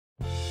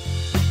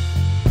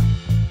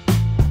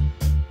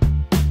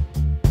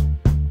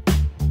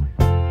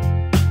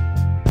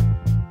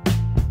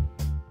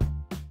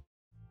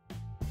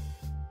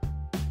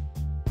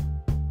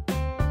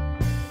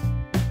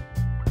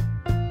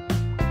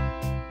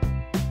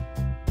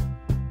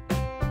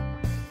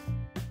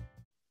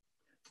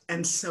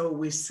And so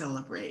we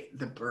celebrate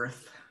the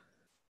birth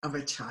of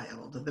a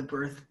child, the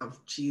birth of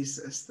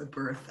Jesus, the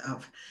birth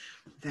of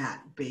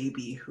that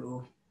baby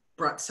who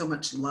brought so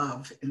much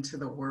love into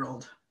the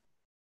world.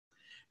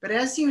 But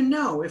as you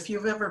know, if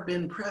you've ever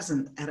been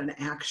present at an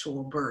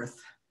actual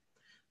birth,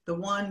 the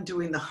one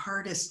doing the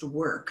hardest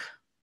work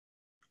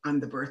on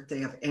the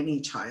birthday of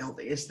any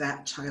child is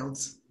that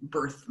child's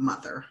birth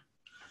mother.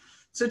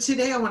 So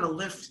today I want to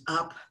lift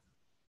up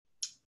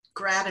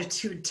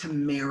gratitude to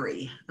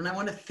Mary, and I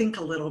want to think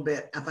a little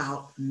bit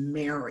about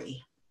Mary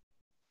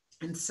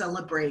and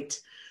celebrate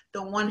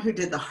the one who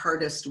did the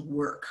hardest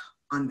work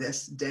on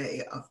this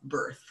day of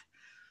birth.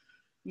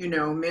 You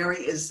know, Mary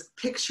is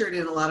pictured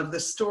in a lot of the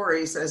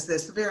stories as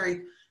this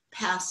very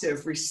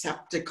passive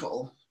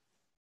receptacle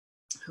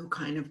who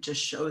kind of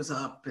just shows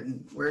up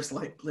and wears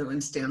light blue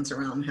and stands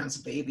around and has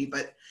a baby.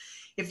 But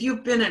if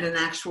you've been at an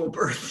actual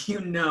birth, you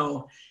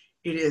know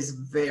it is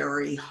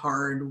very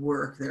hard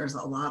work. There's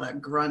a lot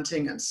of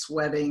grunting and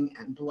sweating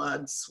and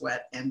blood,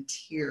 sweat, and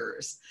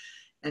tears.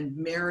 And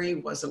Mary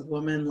was a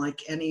woman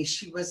like any.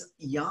 She was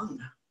young.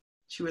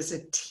 She was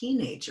a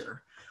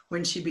teenager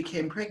when she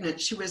became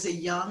pregnant. She was a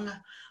young,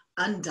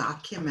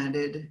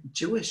 undocumented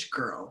Jewish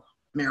girl,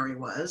 Mary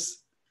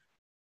was.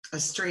 A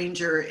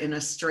stranger in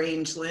a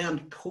strange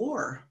land,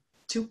 poor,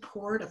 too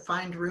poor to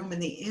find room in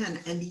the inn.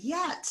 And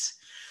yet,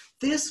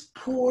 this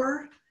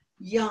poor,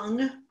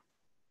 young,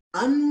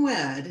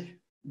 unwed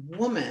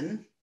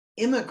woman,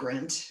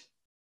 immigrant,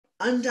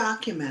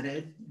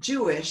 undocumented,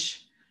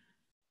 Jewish,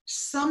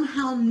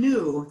 somehow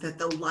knew that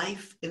the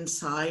life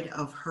inside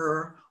of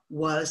her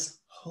was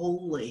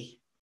holy.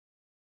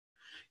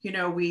 You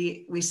know,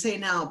 we say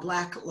now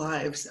Black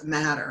lives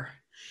matter.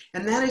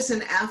 And that is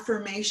an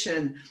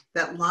affirmation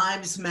that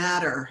lives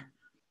matter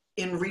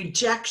in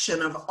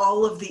rejection of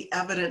all of the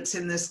evidence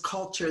in this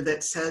culture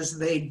that says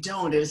they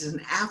don't. It is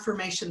an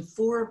affirmation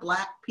for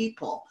Black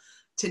people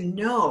to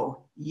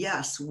know,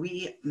 yes,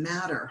 we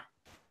matter.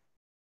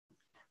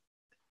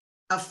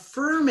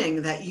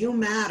 Affirming that you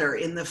matter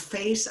in the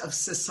face of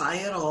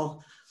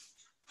societal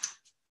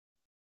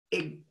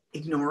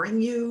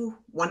ignoring you,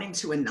 wanting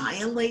to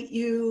annihilate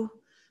you,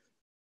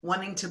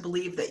 wanting to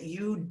believe that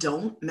you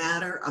don't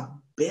matter a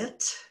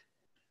bit,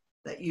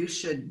 that you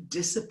should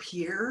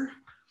disappear,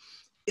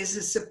 is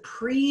a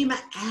supreme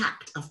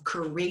act of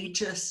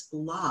courageous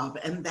love.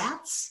 And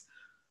that's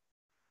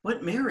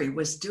what Mary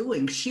was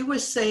doing. She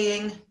was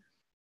saying,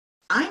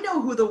 I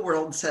know who the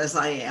world says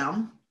I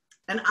am,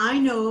 and I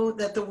know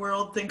that the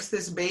world thinks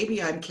this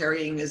baby I'm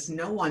carrying is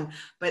no one,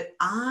 but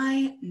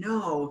I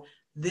know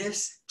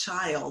this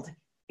child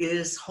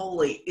is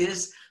holy,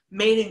 is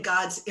made in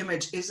God's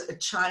image, is a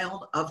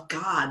child of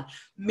God.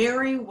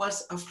 Mary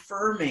was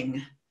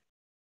affirming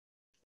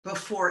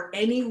before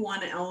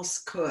anyone else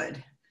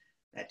could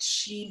that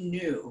she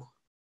knew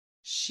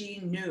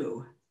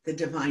the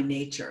divine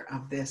nature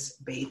of this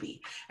baby.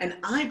 And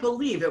I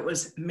believe it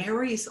was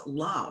Mary's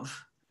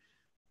love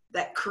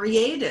that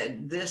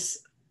created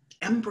this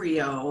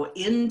embryo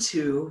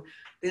into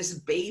this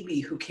baby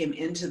who came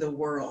into the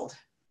world.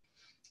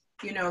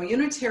 You know,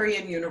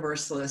 Unitarian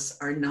Universalists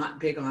are not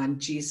big on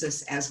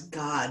Jesus as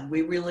God.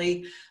 We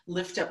really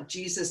lift up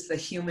Jesus, the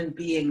human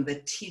being,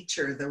 the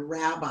teacher, the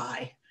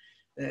rabbi,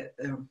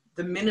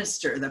 the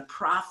minister, the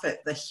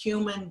prophet, the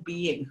human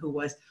being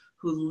who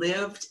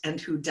lived and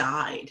who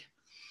died.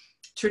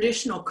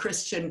 Traditional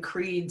Christian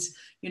creeds,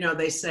 you know,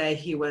 they say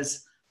he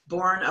was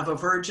born of a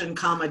virgin,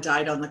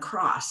 died on the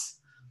cross.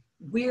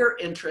 We're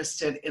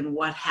interested in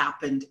what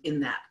happened in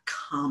that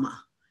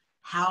comma.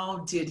 How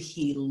did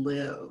he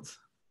live?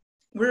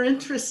 We're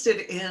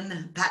interested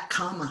in that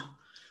comma.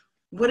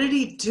 What did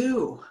he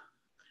do?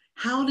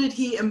 How did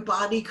he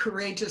embody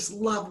courageous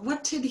love?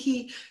 What did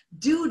he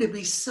do to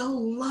be so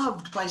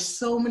loved by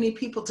so many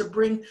people, to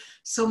bring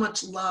so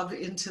much love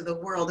into the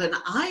world? And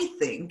I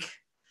think,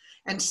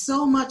 and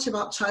so much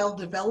about child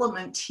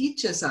development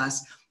teaches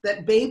us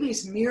that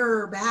babies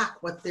mirror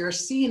back what they're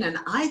seeing. And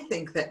I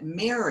think that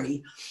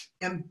Mary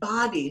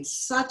embodied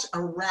such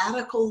a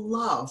radical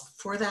love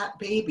for that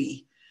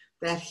baby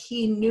that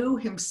he knew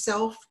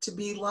himself to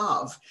be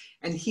love,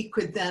 and he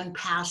could then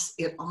pass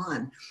it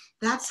on.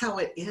 That's how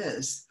it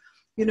is.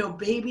 You know,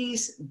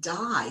 babies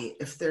die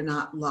if they're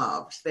not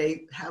loved.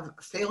 They have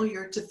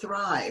failure to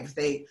thrive.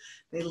 They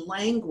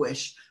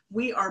languish.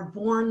 We are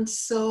born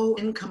so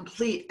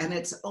incomplete, and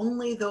it's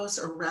only those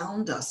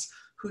around us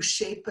who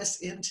shape us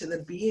into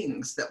the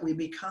beings that we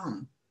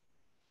become.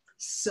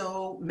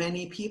 So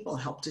many people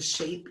help to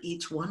shape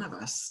each one of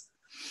us.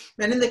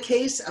 And in the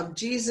case of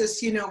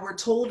Jesus, you know, we're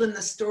told in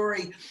the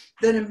story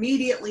that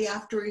immediately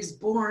after he's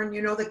born,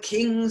 you know, the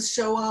kings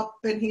show up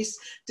and he's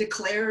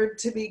declared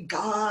to be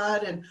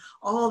God and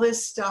all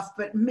this stuff.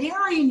 But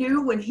Mary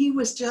knew when he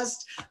was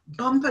just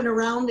bumping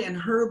around in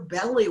her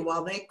belly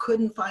while they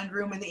couldn't find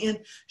room in the inn,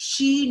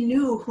 she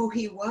knew who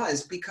he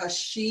was because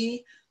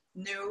she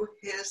knew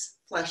his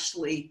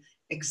fleshly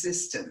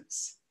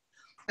existence.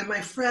 And my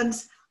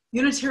friends,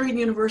 Unitarian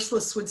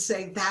Universalists would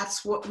say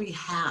that's what we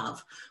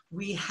have.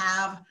 We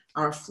have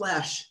our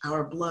flesh,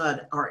 our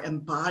blood, our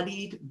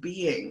embodied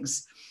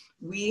beings.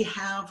 We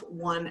have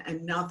one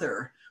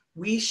another.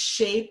 We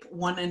shape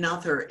one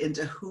another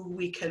into who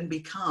we can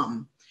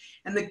become.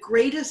 And the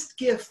greatest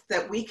gift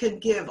that we can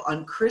give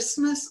on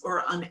Christmas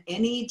or on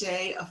any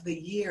day of the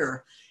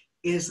year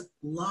is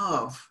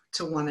love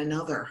to one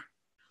another.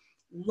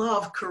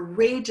 Love,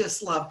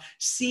 courageous love,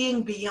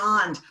 seeing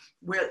beyond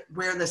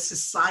where the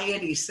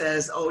society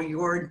says, oh,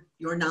 you're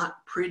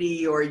not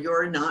pretty, or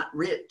you're not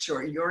rich,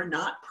 or you're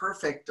not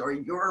perfect, or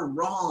you're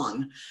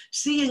wrong.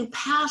 Seeing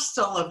past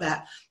all of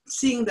that,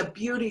 seeing the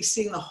beauty,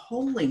 seeing the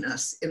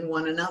holiness in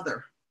one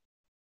another.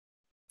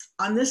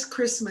 On this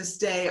Christmas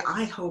day,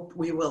 I hope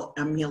we will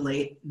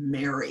emulate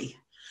Mary.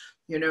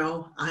 You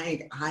know,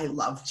 I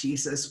love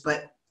Jesus,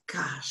 but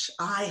gosh,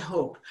 I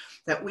hope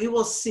that we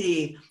will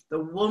see the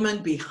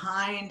woman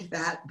behind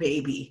that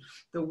baby,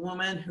 the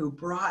woman who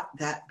brought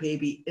that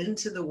baby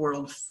into the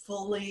world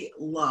fully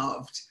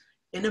loved,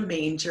 in a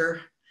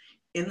manger,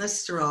 in the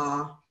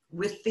straw,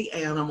 with the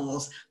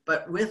animals,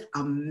 but with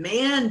a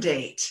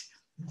mandate.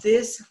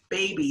 This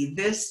baby,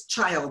 this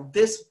child,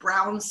 this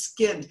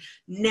brown-skinned,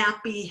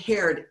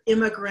 nappy-haired,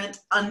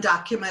 immigrant,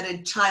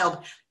 undocumented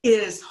child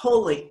is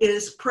holy,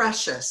 is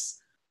precious.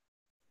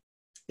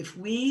 If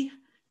we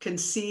can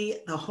see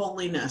the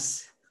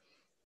holiness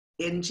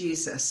in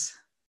Jesus,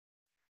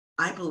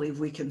 I believe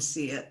we can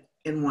see it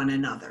in one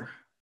another.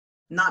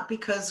 Not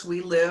because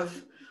we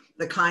live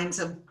the kinds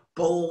of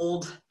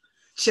bold,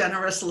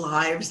 generous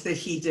lives that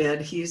he did.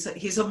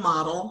 He's a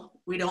model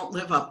we don't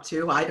live up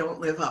to, I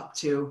don't live up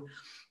to.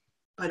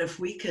 But if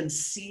we can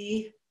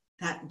see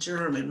that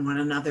germ in one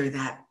another,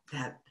 that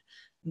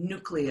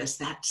nucleus,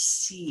 that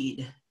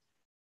seed,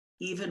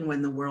 even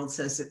when the world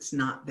says it's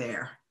not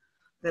there,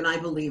 then I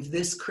believe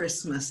this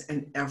Christmas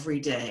and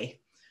every day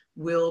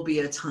will be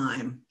a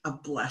time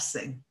of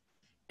blessing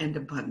and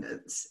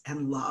abundance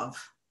and love.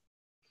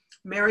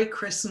 Merry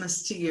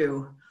Christmas to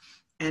you,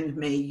 and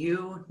may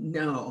you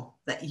know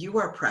that you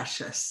are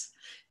precious,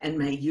 and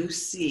may you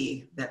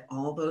see that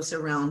all those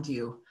around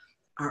you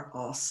are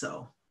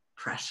also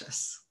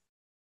precious.